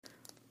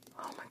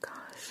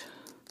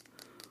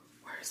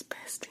Where's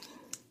Bestie?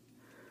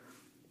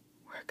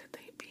 Where could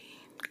they be?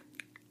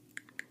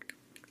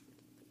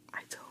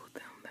 I told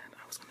them that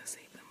I was going to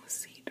save them a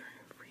seat during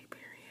a free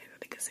period.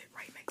 They could sit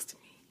right next to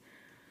me.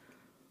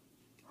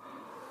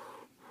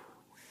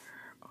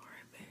 Where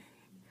are they?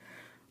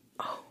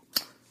 Oh,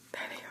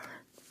 there they are.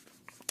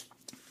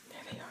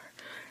 There they are.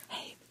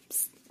 Hey,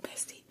 psst,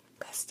 Bestie,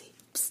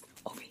 psst,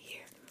 over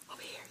here,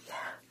 yeah.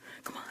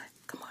 Come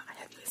on, I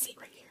have you a seat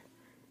right here.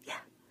 Yeah,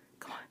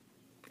 come on.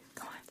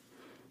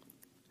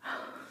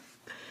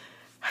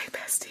 Hi,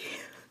 Bestie.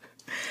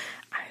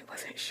 I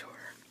wasn't sure.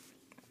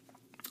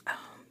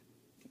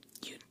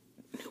 You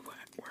knew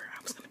where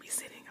I was going to be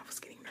sitting. I was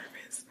getting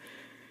nervous.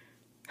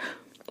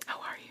 How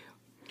are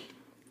you?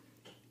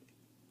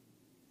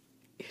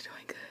 You're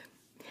doing good?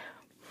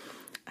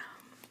 Yeah.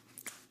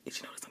 Did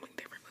you notice something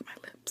different with my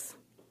lips?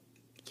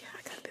 Yeah,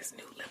 I got this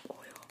new lip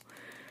oil.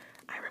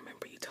 I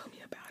remember you told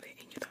me about it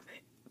and you thought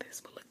that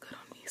this would look good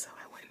on me, so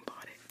I went and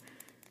bought it.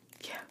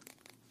 Yeah.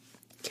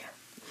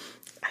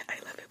 I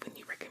love it when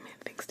you recommend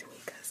things to me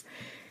because,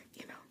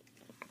 you know,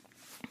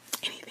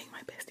 anything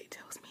my bestie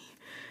tells me,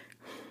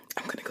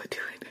 I'm gonna go do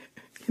it,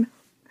 you know?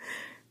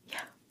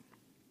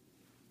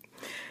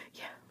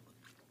 Yeah.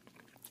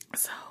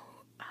 So,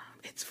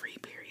 it's free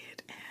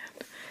period,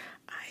 and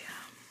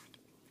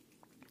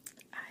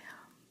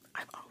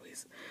I've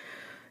always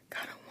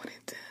kind of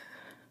wanted to,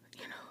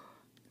 you know,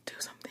 do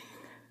something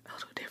a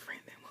little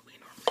different than what we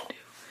normally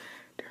do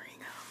during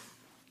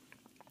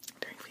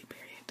free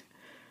period.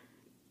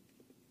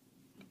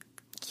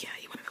 Yeah,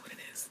 you want to know what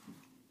it is?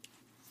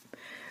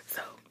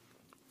 So,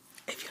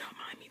 if you don't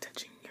mind me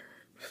touching your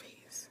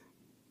face.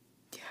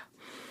 Yeah.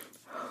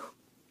 Oh,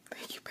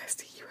 thank you,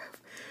 Bestie. You have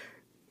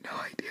no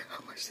idea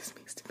how much this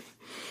means to me.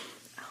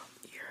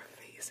 Your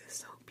face is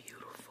so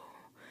beautiful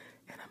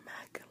and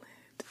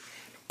immaculate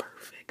and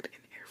perfect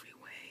in every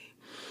way.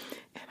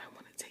 And I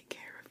want to take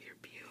care of your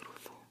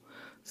beautiful,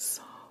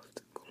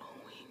 soft,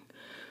 glowing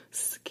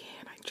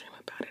skin. I dream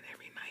about it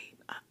every night.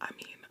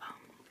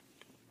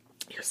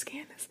 Your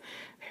skin is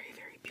very,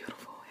 very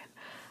beautiful, and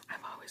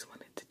I've always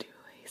wanted to do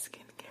a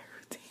skincare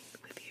routine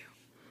with you.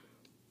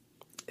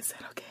 Is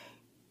that okay?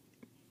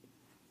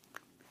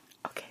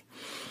 Okay.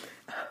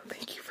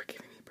 Thank you for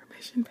giving me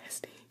permission,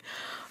 Bestie.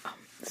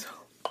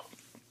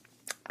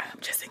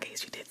 Just in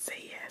case you did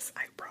say yes,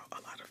 I brought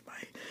a lot of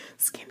my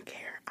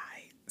skincare.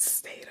 I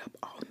stayed up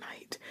all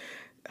night,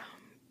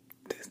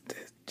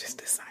 just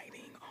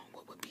deciding on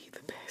what would be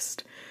the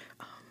best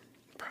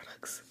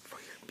products for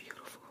your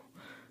beautiful,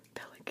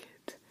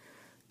 delicate,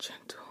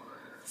 gentle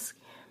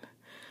skin.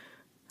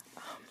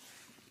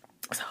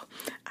 So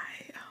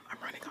I'm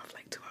running off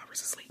like 2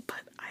 hours of sleep,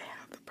 but I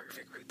have the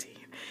perfect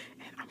routine,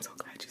 and I'm so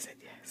glad you said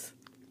yes.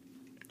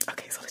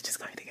 Okay, so let's just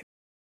go ahead and get.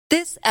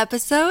 This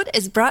episode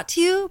is brought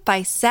to you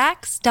by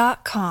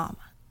Sax.com.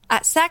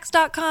 At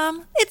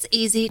Sax.com, it's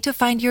easy to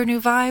find your new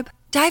vibe.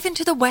 Dive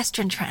into the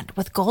Western trend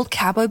with gold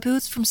cowboy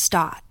boots from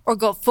Stott, or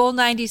go full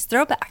 90s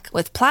throwback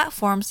with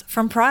platforms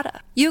from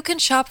Prada. You can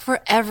shop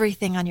for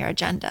everything on your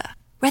agenda,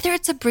 whether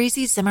it's a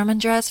breezy Zimmermann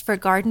dress for a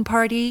garden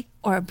party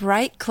or a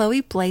bright Chloe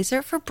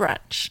blazer for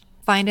brunch.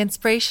 Find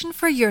inspiration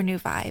for your new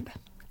vibe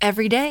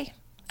every day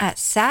at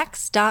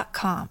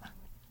Sax.com.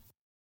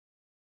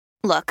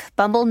 Look,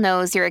 Bumble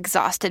knows you're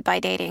exhausted by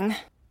dating.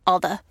 All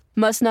the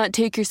must not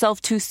take yourself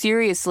too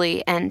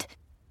seriously and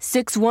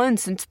 6'1"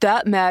 since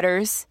that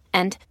matters.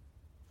 And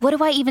what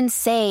do I even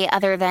say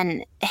other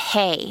than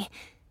hey?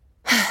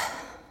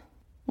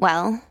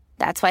 Well,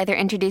 that's why they're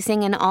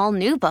introducing an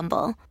all-new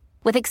Bumble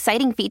with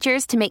exciting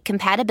features to make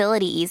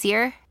compatibility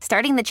easier,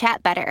 starting the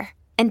chat better,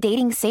 and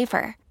dating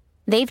safer.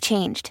 They've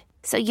changed,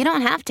 so you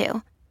don't have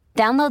to.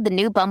 Download the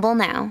new Bumble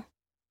now.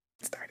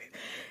 Started.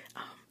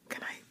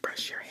 Can I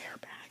brush your hair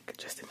back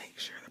just to make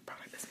sure the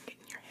product doesn't get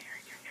in your hair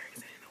and your hair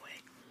isn't in the way?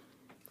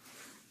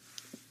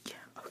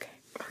 Yeah,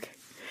 okay.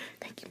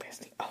 Thank you,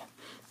 Bestie. Oh,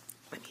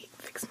 let me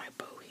fix my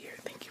bow here.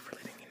 Thank you for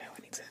letting me know.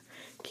 I need to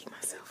keep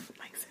myself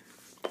nice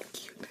and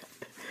cute.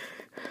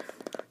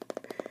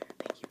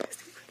 Thank you,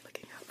 Bestie, for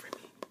looking out for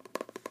me.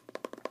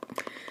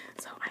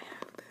 So I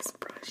have this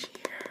brush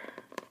here.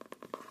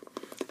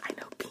 I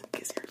know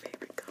pink is your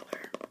favorite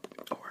color,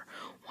 or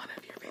one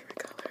of your favorite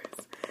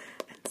colors,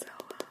 and so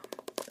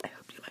I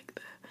hope you like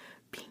the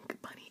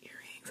pink bunny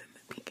earrings and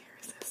the pink hair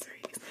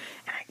accessories,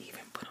 and I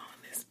even put on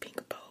this pink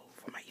bow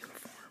for my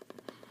uniform.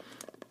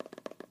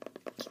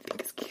 You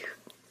think it's cute?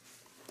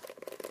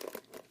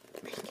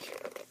 Thank you.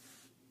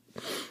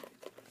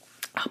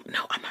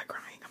 No, I'm not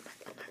crying. I'm not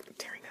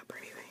tearing up or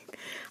anything.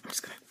 I'm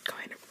just gonna go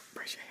ahead and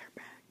brush your hair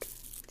back.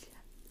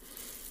 Yeah.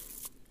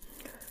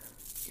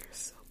 You're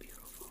so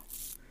beautiful.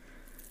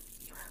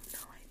 You have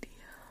no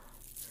idea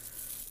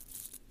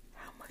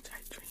how much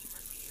I dream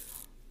of you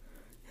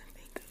and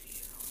think of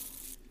you.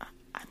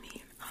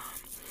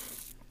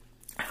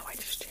 How I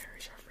just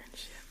cherish our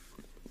friendship.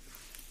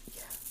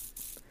 Yeah.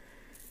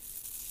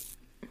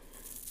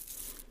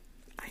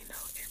 I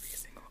know every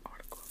single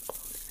article of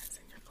clothing that's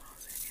in your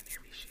closet and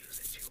every shoes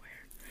that you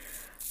wear.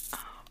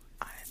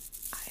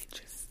 I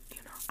just,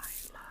 I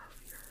love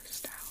your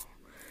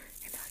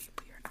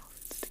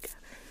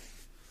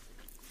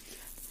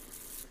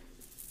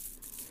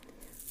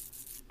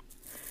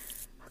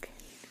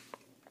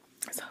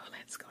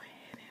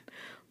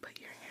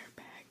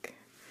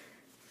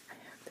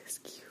this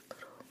cute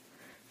little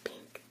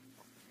pink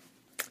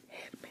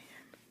headband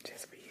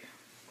just for you.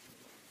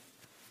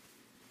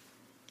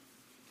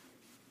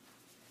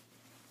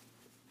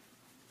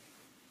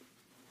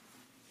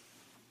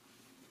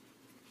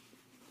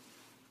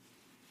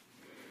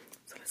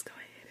 So let's go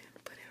ahead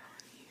and put it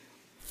on you.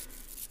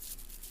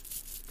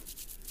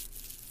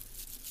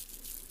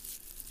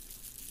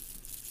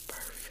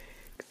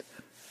 Perfect.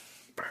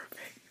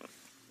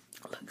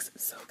 Perfect. Looks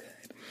so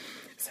good.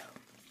 So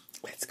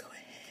let's go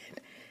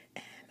ahead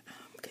and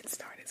get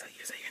started. So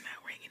you say you're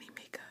not wearing any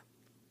makeup?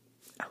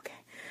 Okay.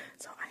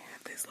 So I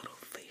have this little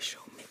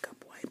facial makeup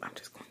wipe. I'm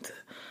just going to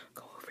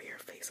go over your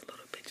face a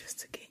little bit just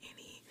to get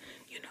any,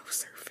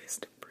 surface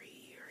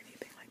debris or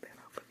anything like that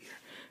off of your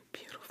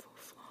beautiful,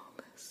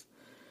 flawless,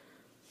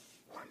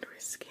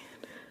 wondrous skin.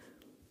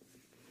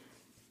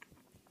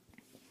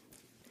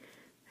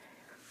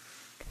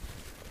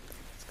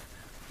 Just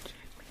gonna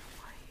gently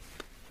wipe.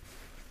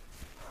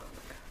 Oh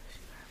my gosh,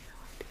 you have no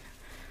idea.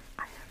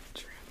 I have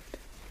dreamt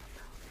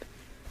about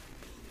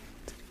being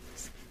able to do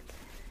this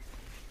skincare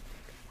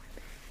one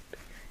day to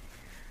your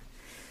hair.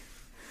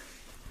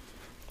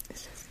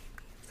 It's just it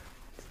means so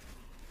much to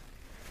me.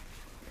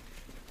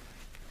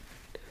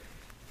 Do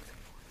things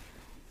for you.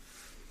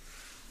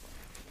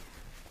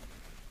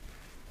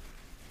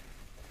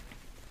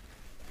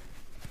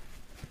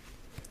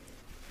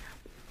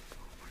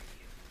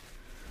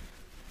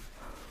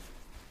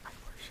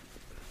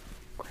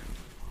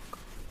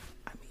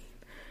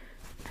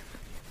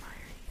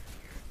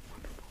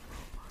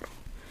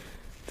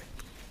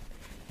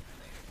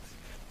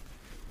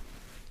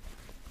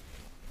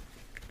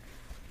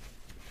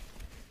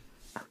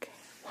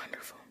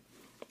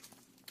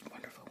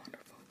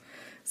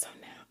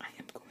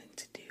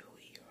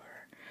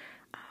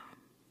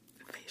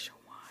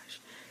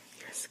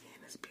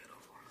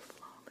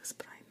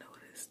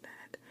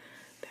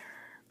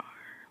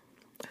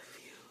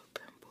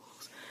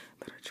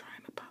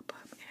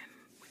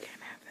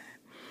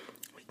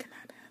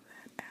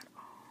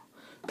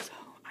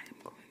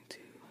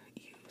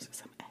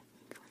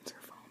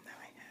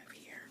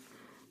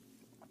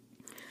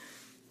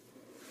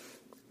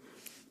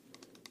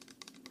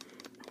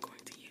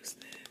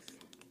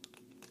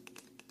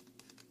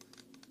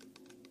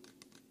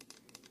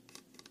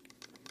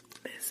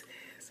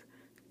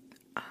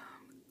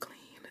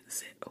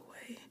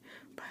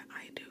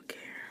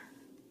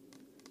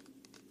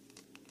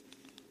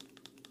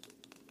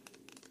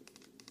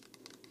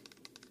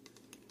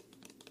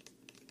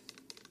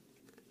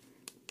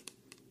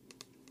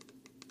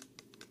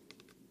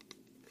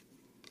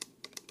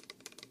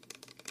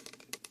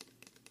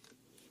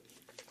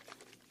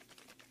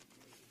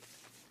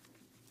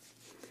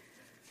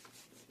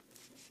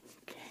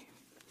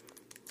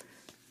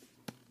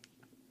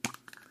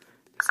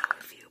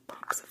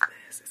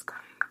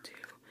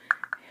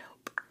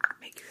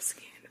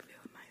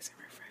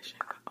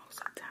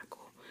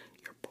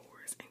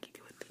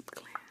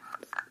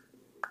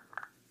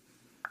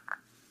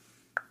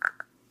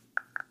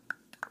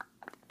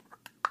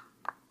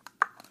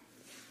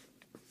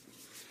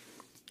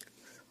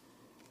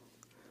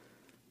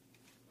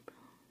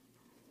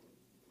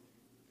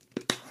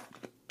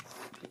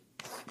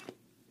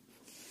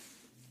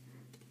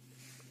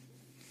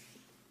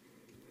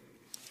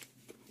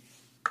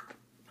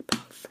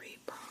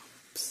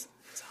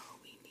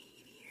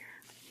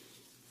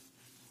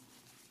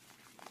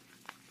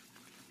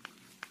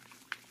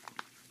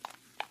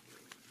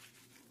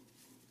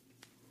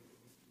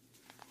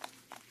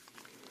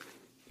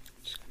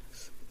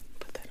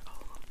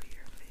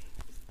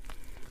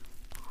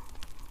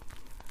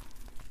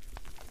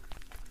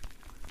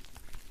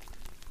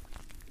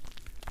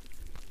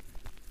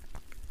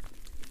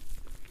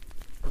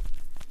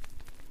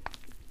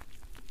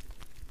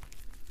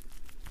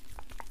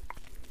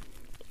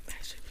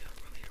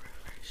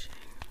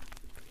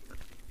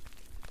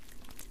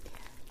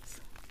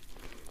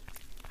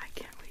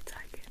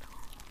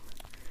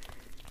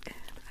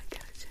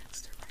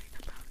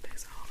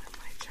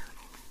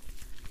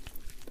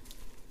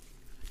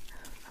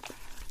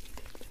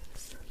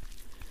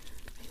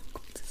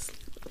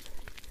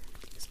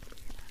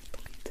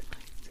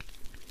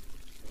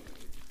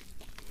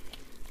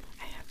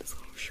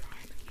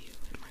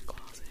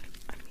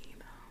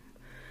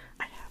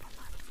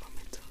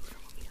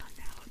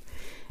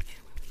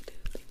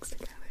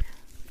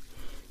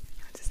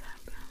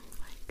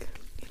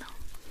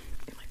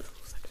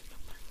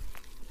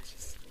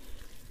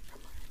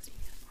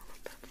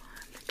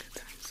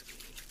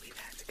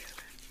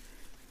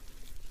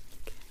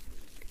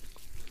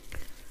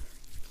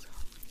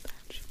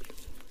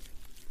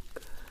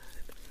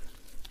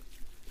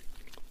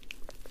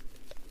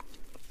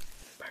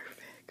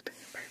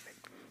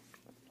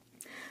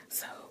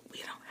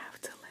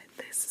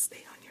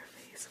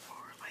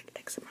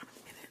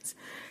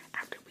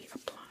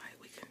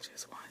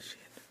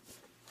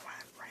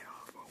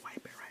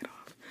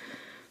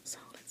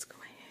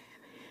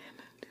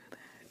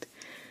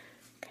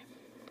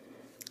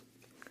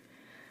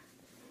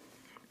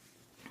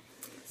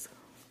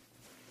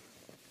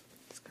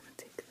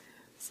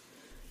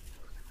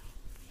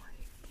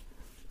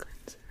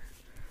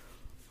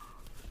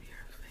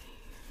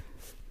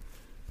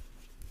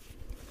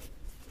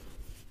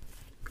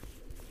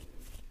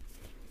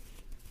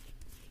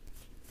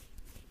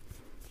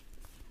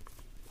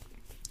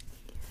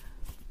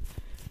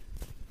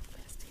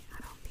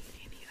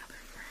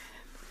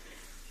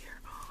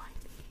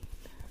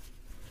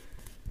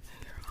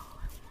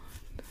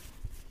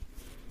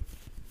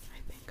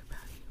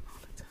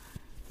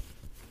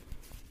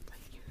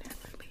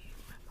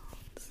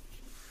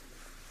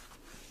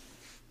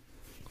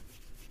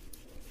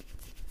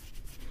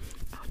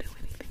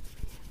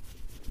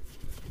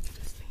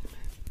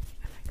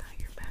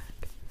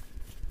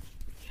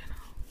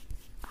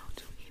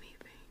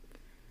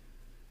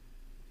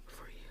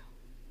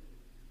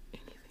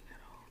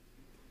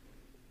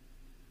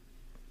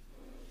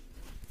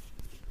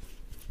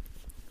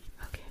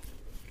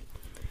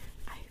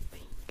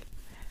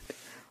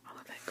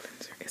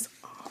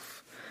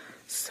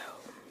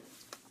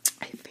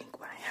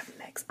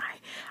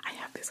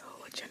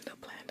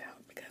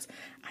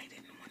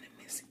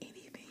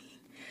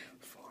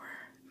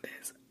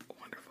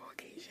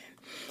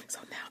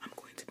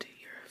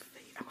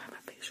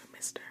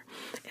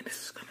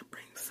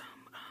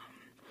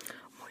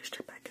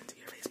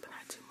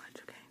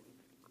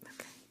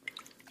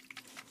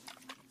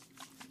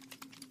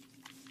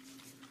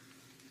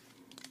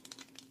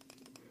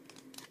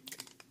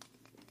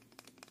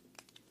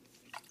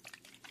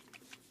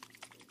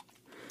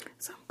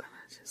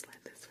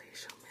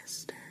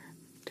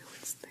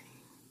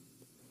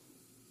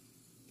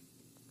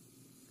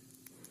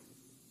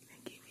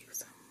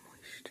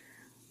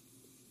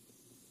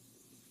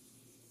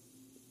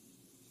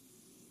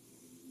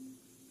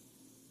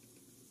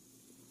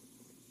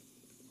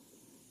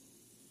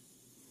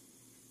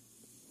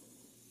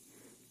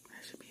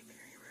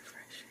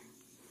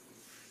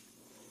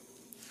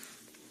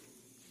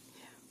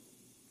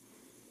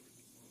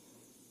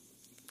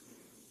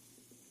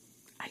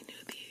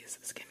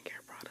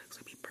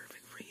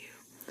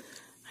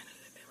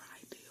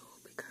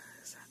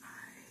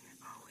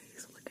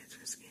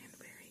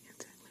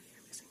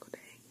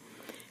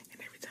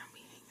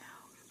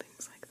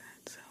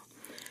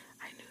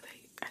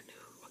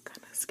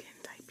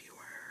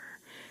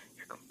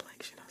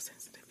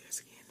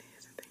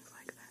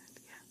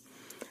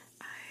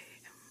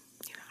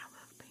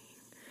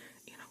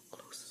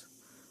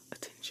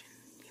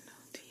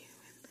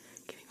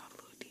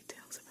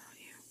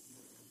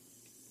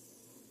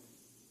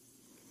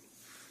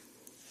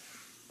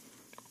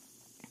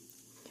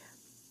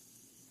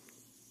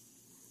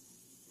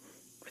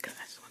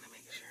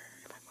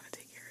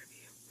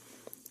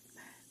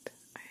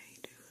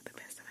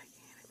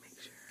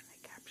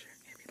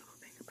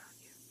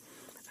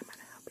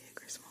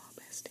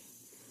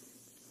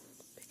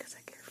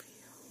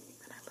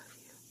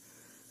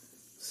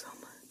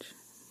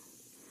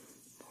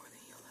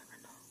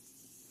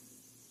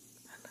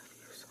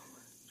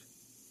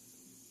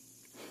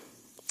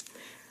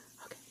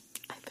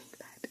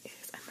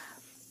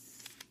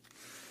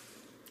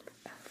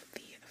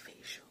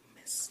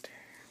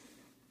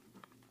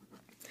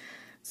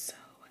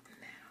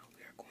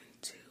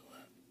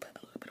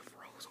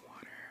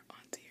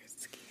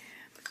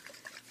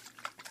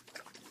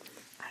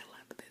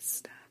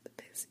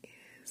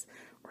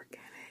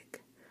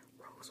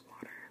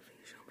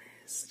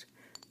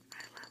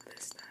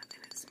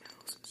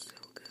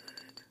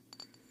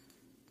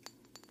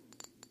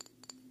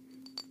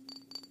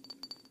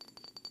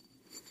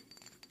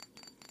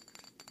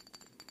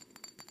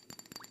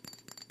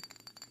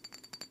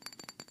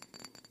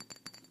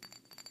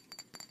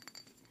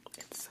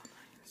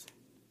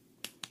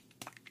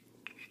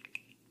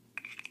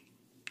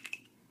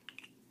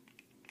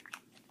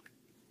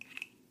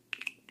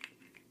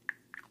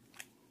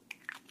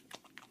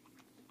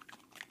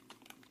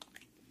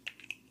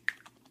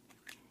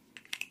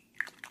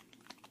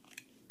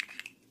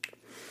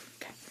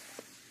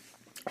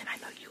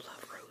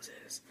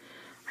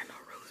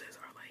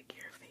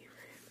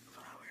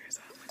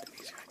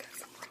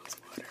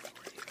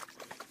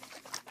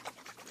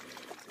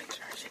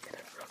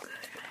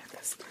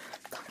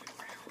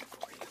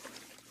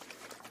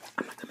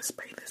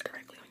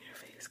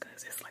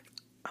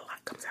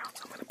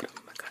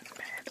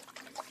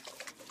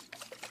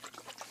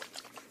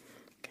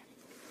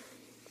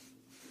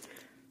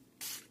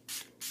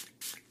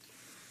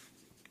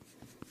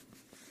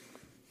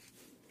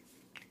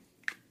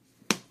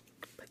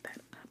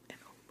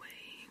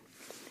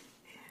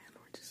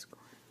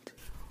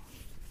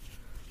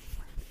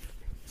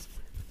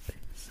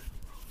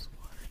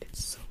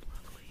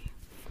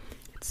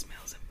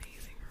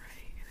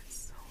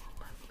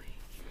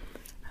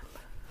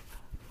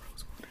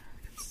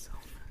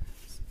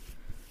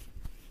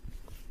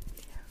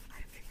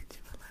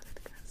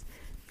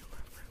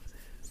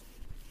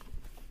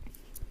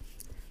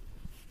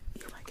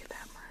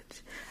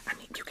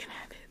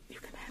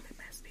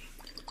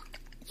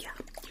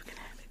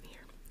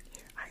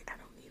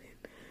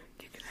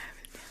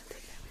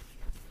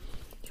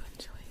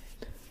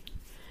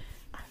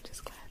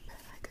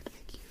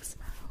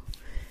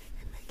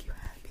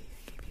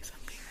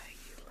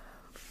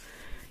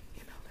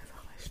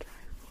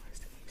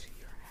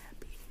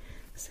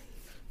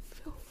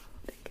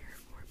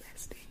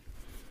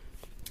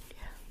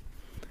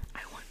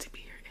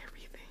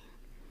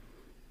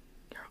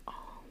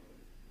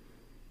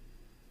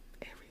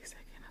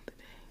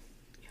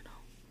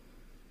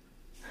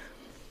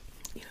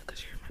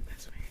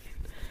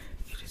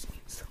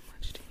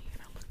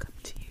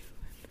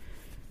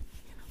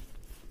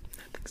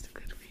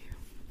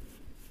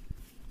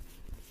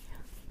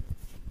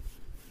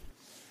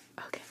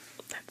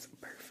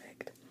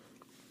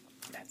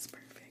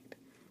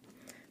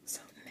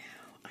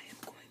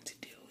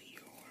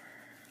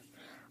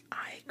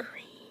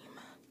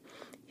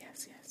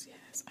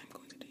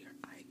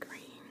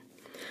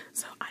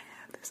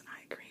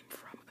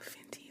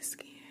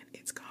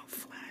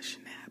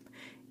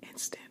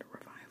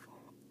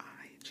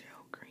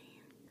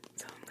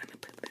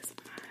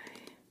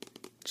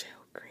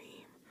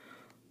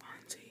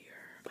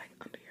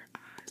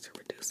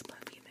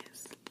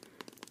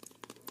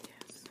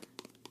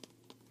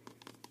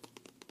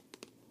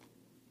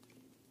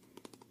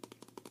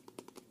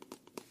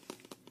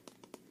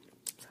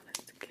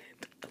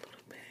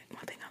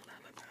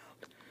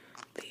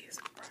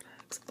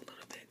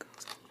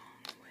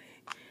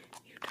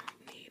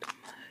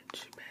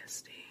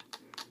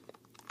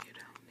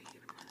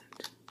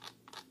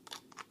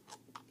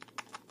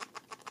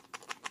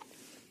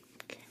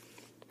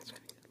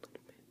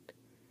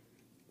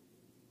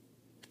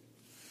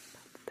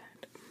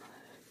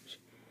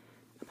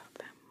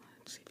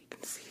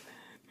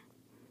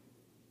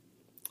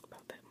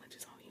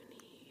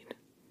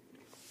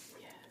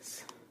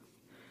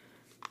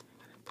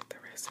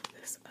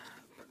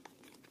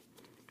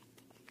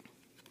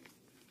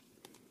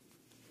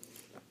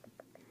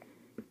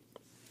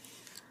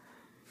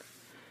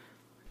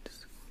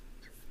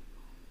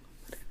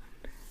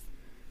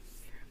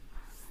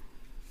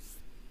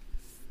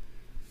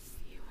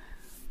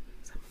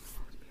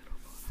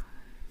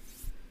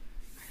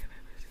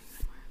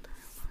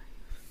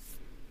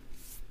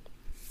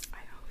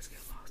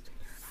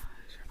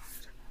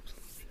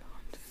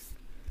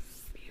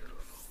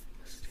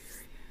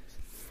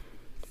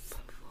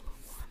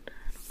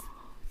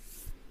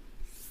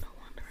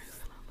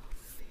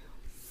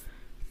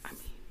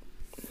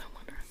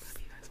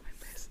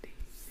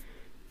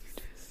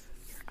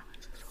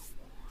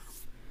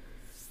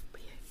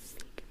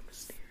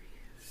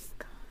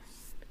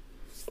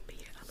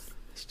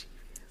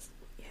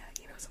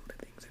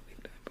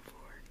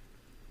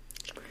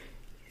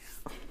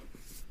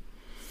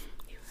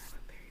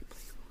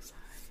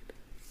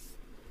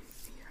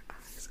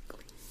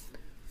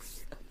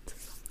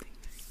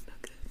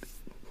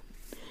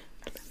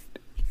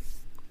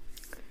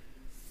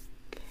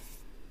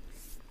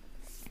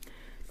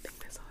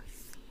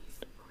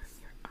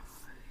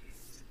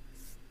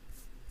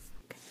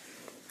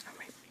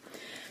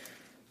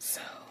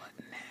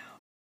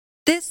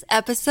 This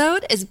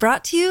episode is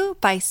brought to you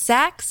by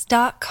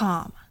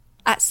Sax.com.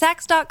 At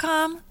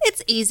Sax.com,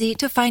 it's easy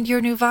to find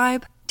your new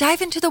vibe. Dive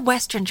into the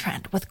Western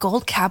trend with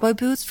gold cowboy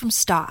boots from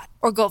Stott,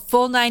 or go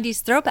full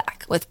 90s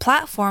throwback with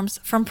platforms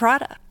from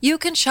Prada. You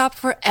can shop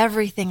for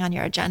everything on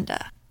your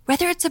agenda,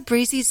 whether it's a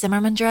breezy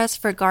Zimmermann dress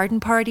for a garden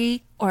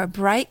party or a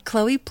bright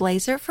Chloe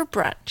blazer for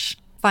brunch.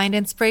 Find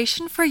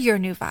inspiration for your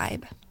new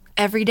vibe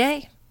every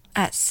day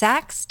at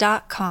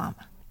Sax.com.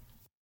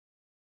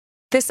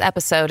 This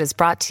episode is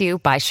brought to you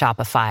by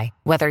Shopify.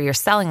 Whether you're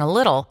selling a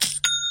little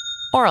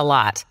or a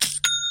lot,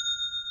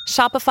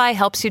 Shopify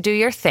helps you do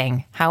your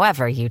thing,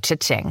 however you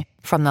cha-ching.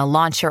 From the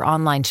launch your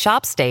online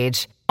shop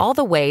stage, all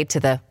the way to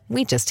the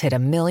we just hit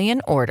 1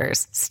 million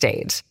orders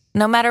stage.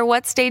 No matter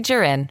what stage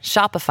you're in,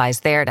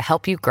 Shopify's there to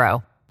help you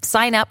grow.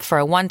 Sign up for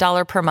a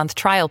 $1 per month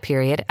trial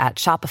period at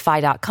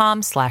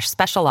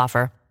shopify.com/special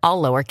offer,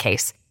 all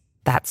lowercase.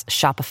 That's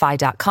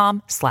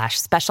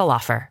shopify.com/special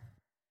offer.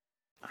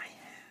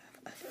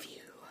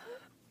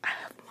 I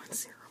have one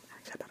serum.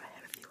 Actually, I thought I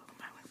had a few of them.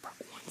 I only brought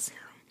one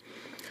serum.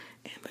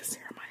 And the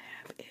serum I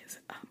have is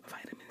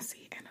vitamin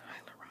C and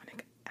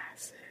hyaluronic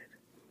acid.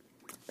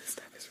 This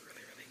stuff is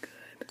really, really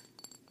good.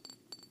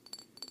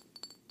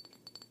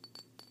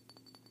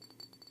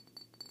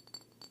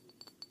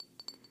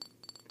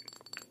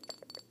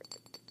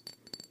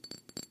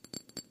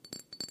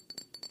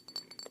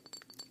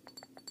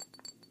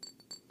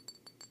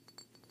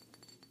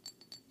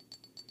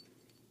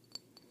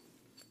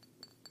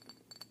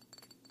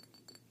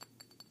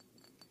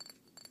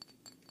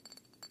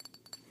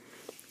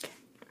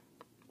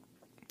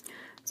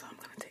 So I'm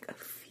going to take a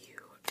few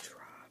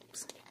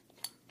drops of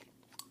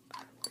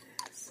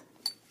this.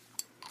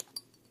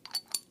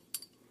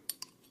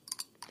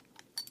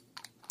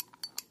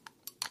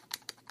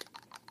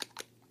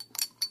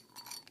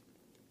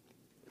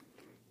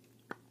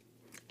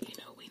 You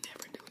know, we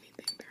never do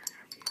anything during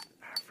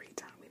our free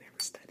time. We never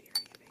study or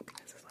anything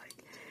because it's like,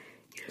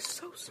 you're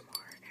so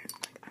smart and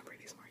like I'm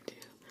pretty smart too.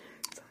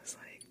 So it's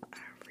like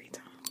our free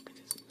time, we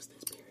just use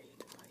this period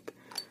to like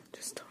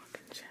just talk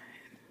and chat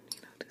and,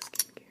 you know, do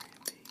skincare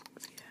and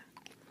things. Yeah.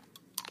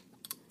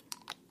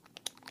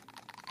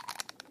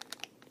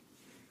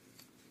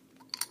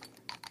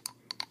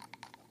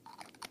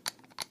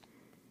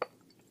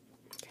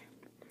 Okay.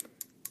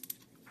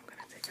 I'm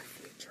gonna take a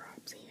few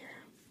drops here.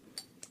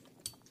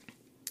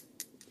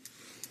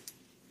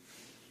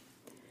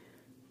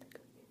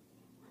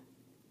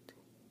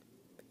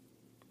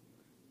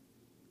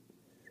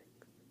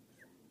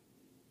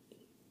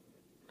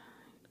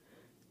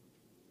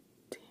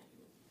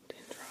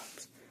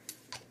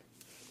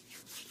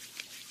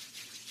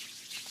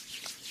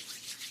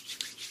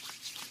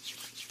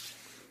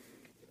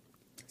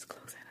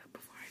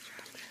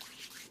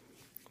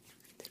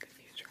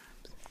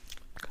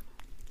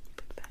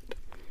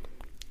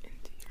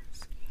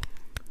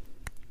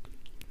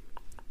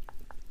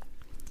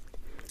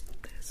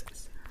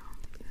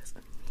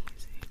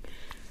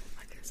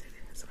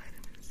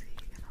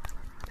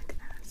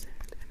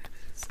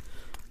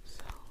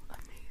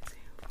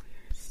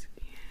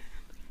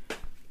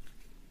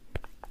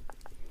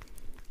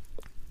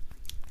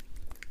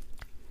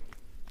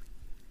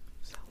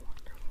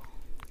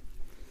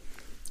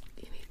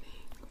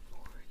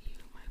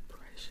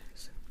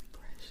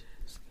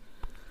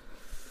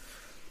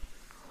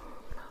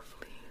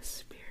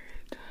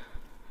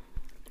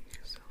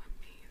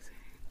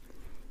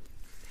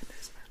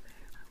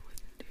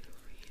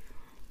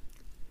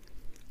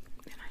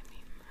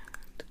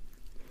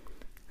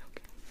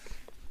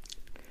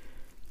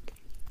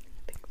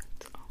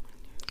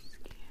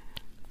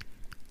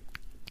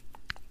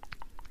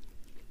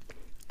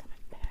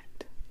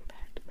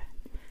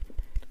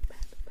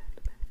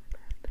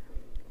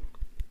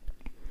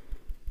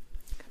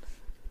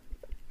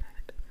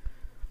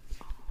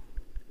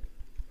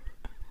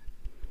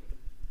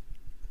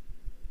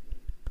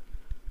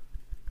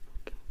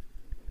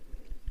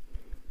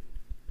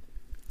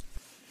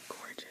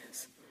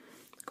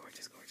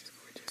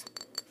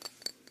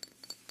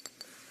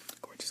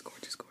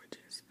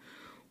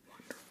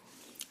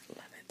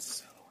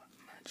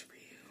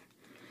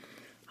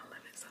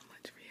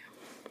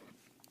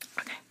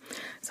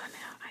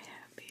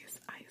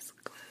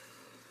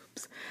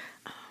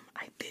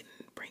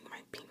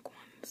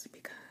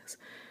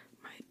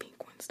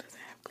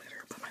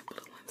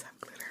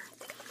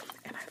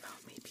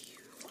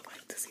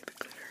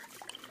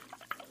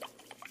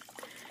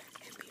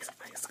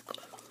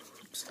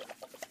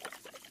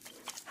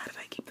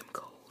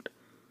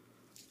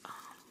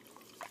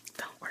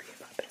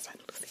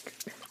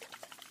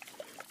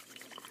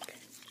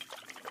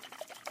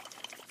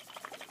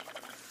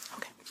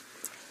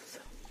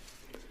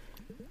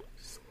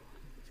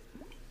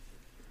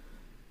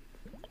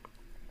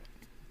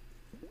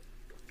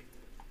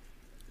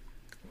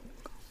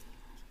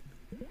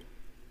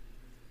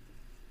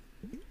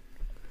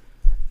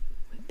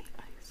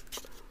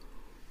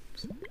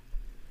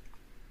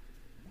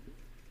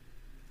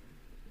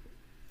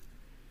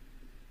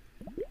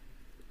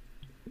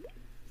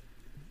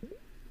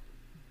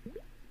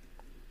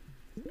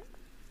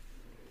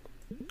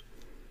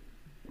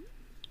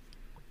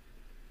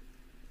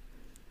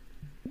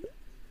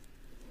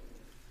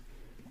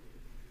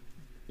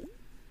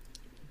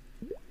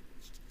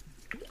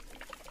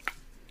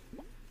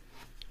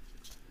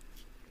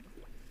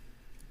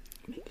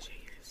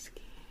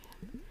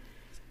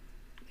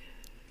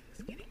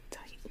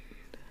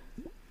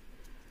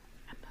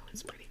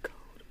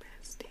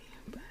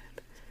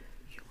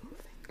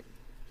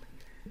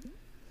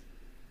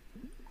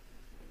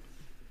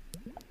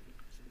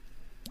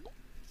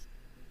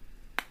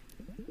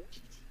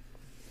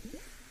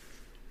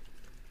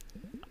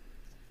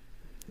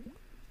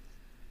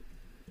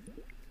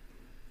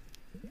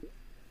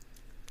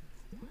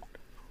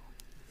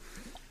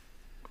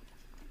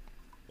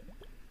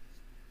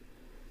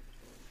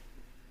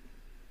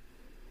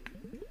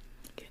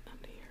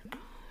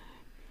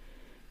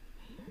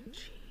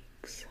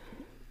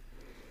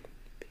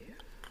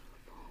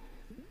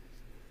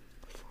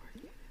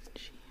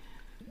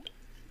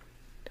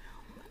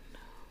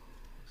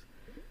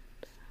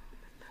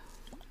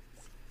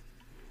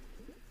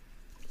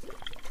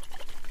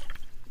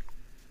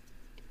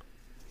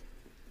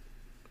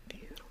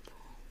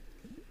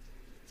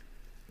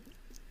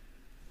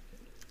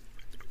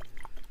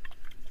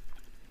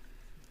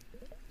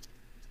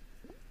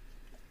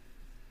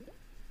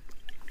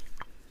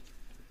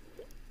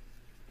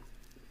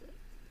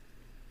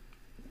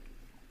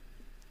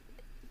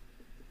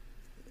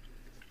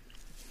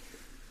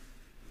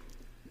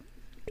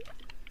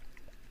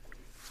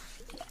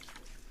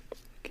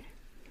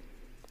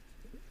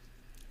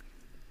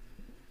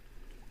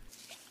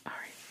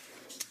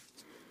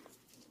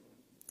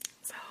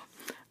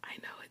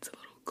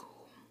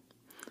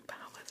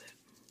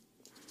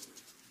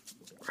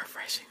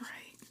 refreshing,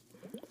 right?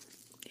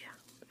 Yeah,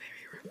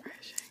 very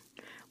refreshing.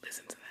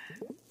 Listen to that.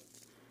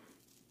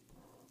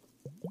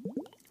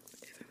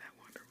 Isn't that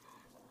wonderful?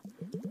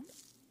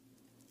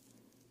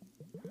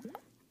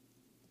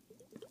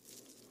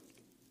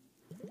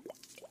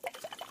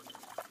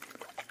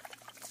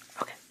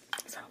 Okay,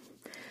 so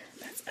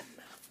that's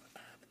enough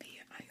of the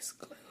ice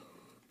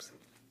globes.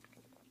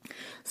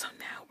 So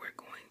now we're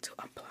going to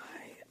apply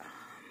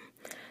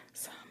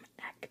some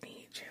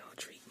acne gel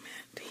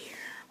treatment here.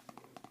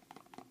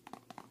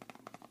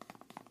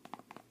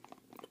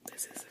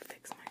 This is a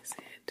Fix My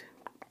Zit.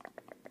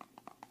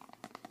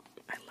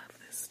 I love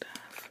this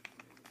stuff,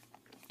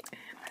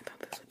 and I thought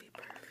this would be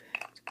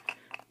perfect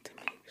to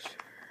make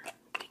sure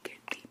we get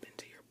deep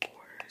into your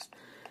pores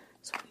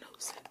so no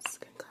zits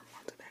can come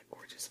onto that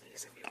gorgeous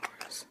face of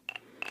yours,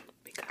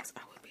 because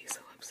I would be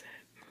so upset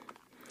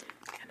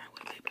and I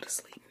wouldn't be able to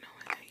sleep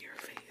knowing that your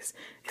face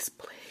is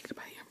plagued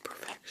by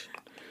imperfection.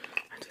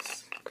 I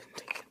just couldn't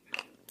take it.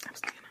 No,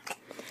 absolutely not.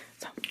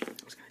 So I'm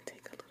just going to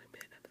take a little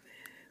bit of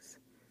this,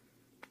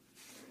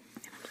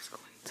 and I'm just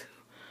going to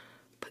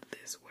put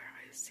this where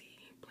I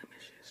see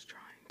blemishes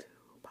trying to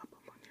pop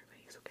up on your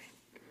face, okay?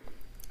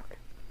 Okay.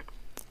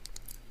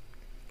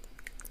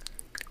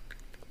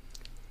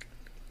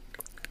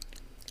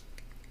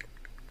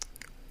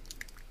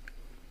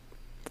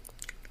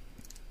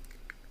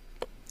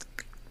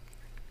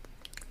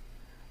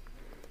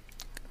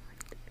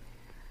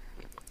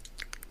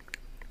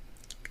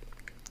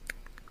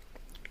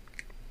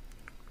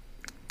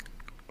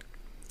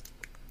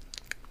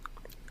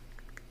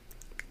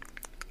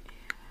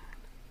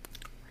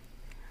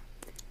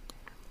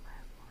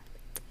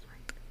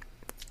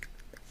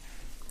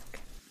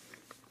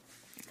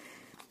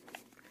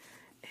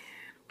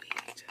 And we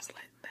just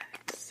let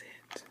that sit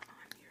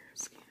on your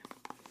skin.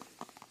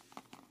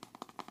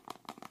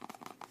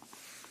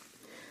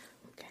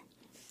 Okay.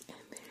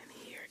 And then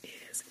here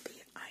is the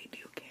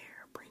Ideal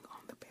Care Bring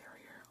On the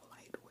Barrier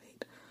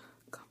Lightweight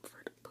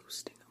Comfort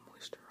Boosting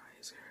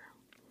Moisturizer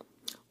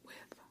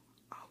with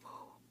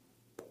Avo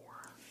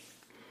Pore.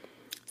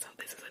 So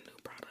this is a new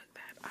product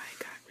that I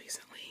got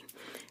recently,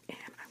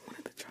 and I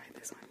wanted to try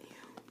this on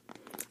you.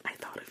 I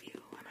thought of you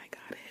when I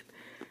got it,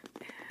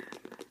 and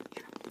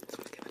just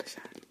want to give it a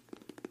shot.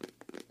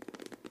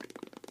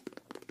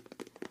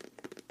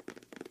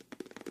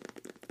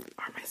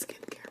 Are my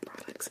skincare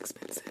products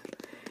expensive?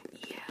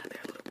 Yeah,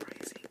 they're a little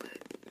pricey, but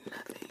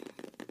nothing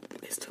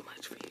is too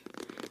much for you.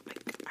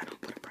 Like, I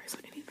don't put a price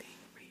on anything,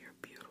 but you're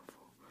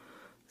beautiful,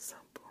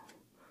 supple,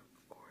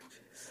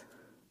 gorgeous,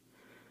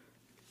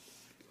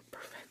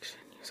 perfection.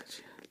 You're such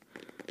a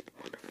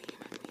wonderful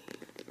human being,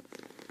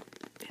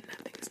 and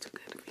nothing is too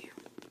good for you.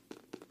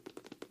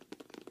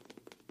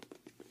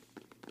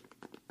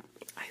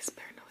 I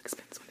spare no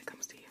expense when it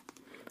comes to you.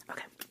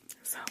 Okay,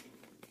 so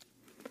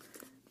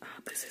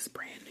this is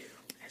brand new.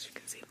 As you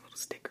can see, the little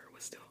sticker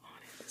was still on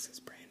it. This is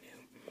brand new.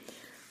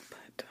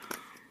 But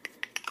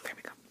there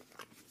we go.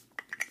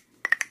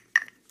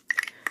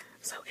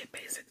 So it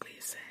basically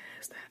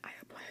says that I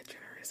apply a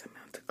generous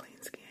amount to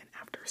clean skin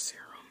after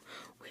serum,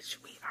 which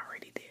we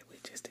already did. We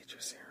just did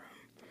your serum.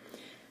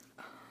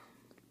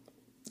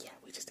 Yeah,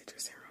 we just did your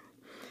serum.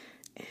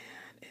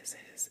 And it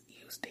says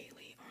use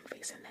daily on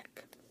face and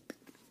neck.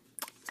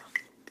 So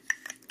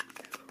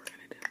that's what we're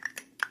going to do.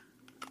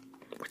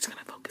 We're just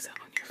going to focus out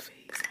on your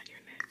face, not your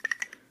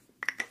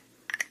neck.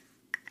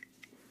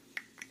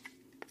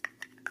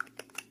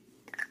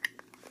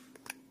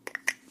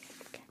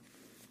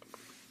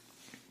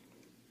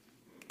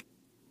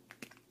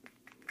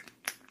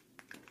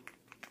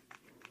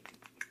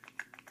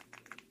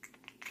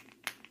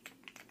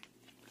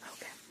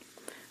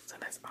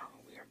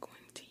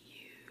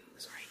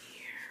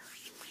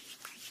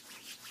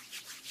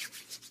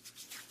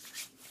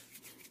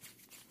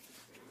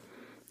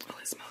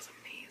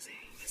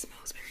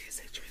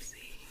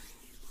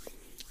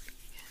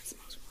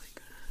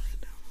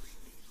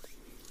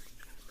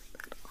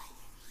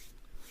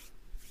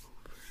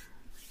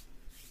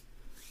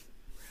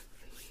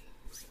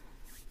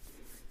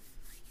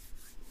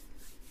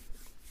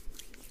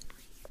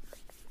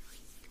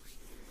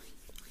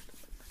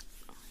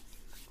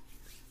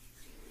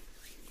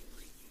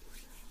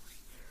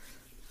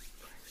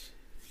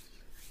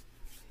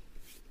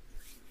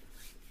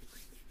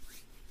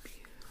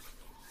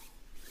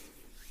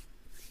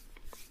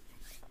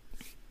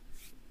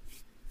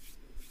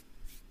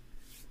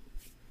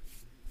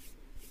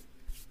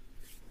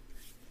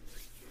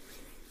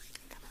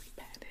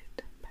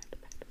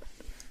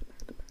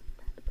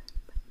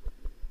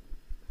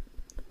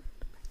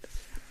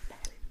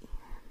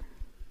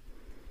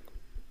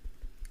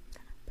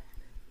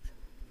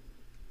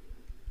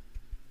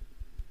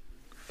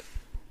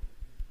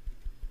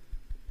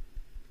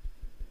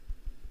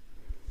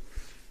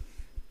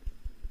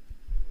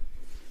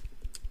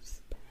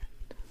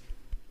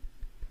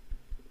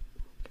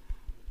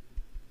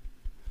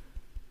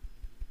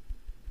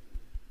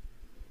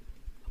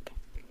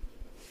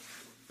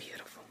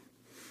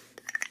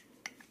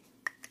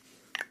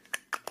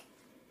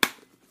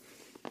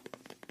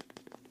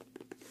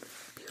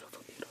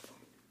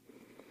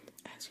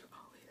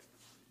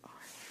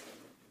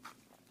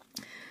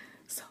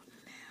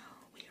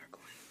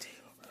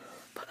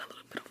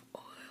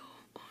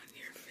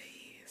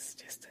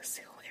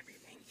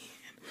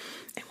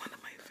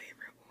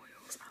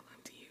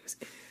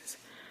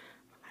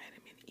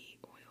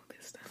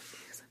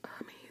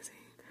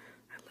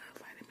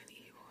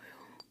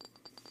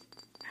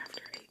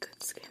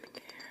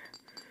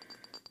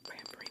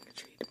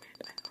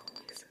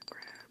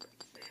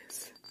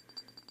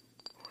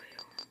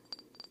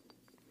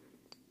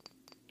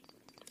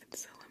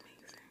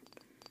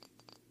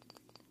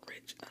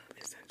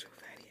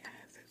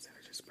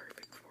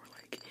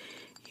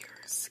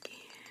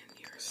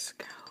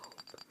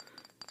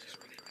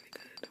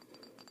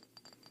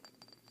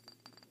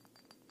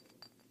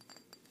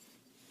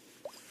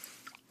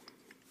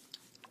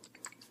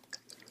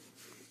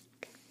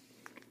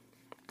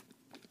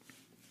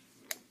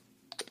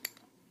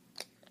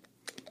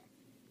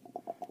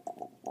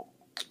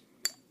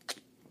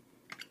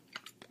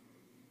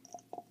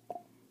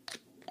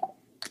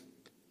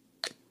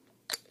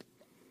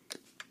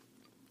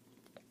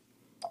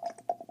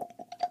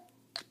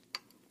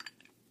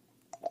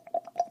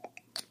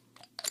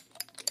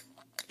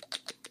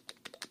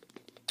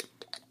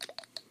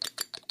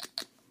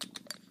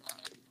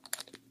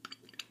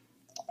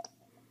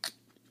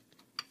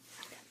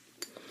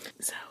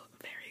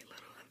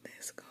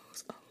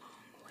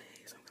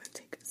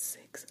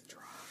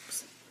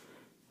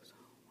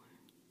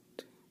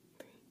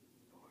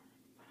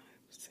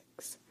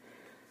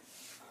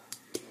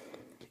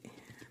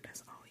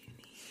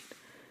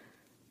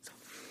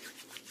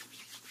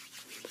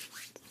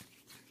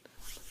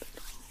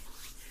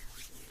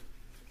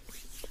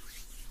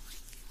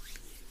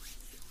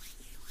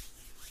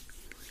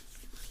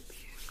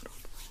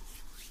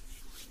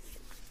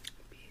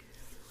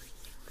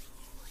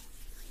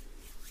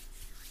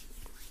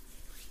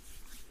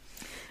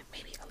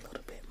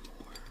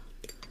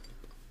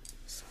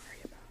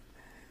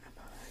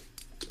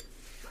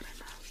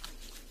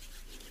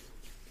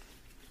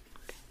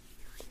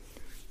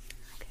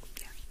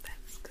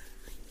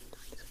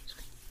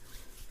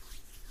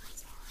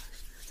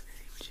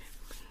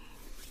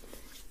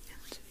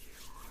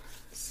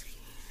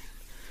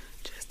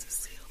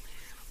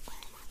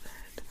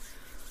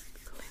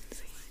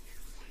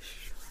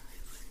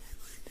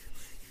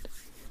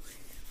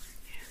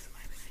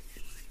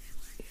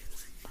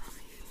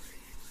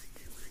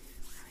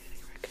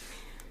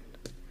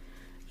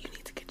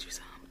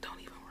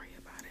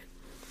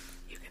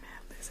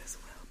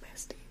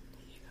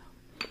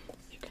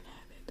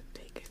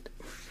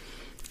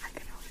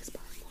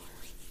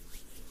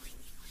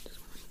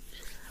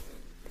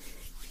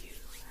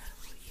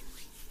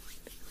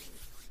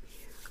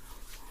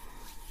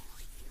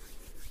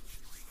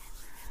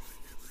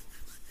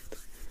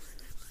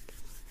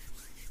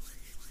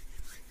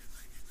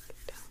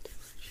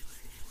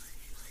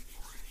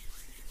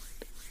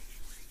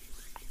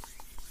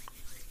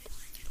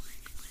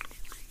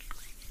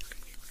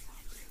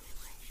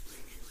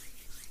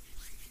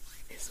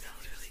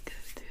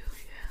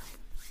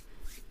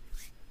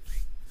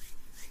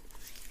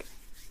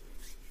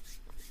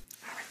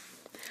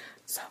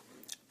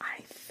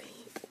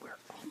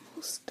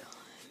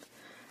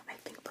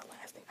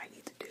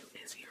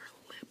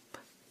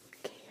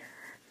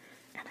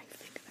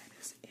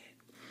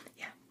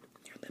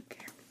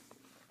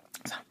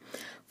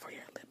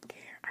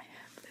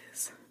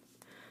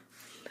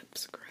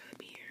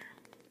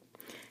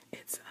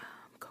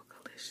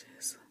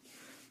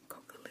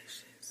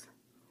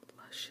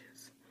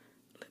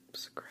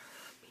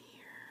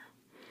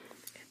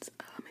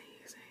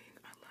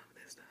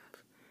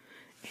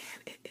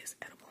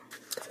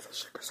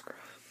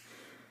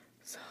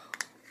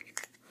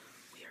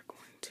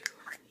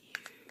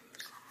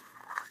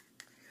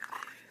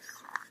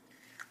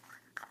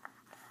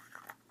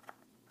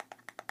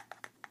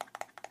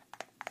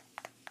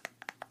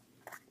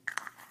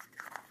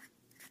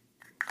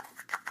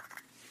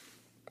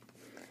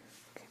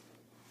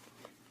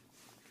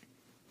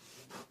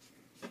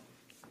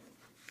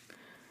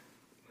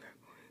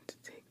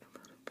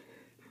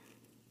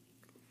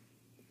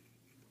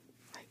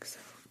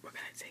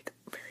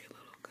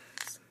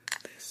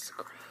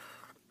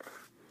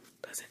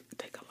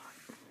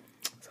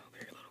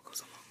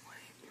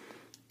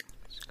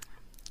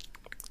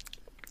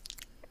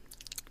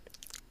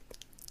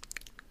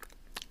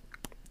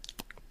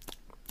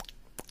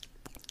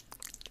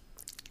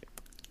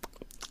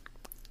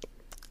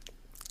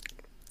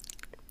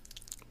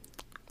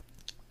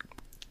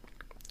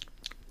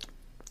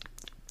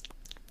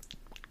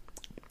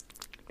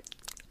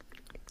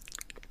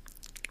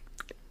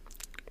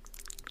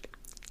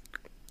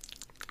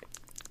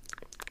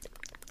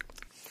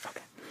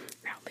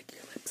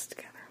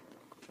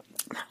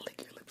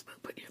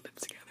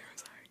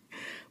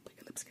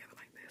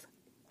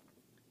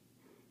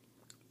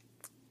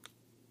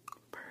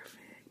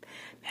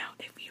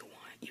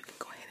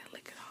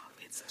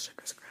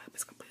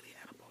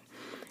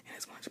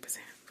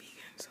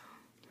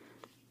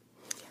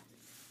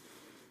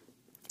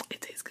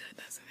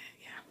 doesn't it?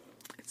 Yeah,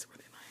 it's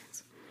really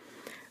nice.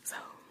 So,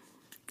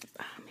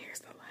 here's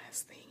the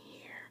last thing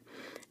here.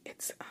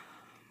 It's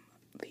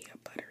the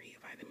buttery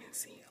vitamin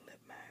C lip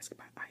mask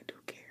by I Do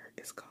Care.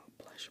 It's called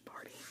Blush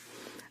Party.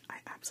 I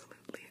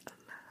absolutely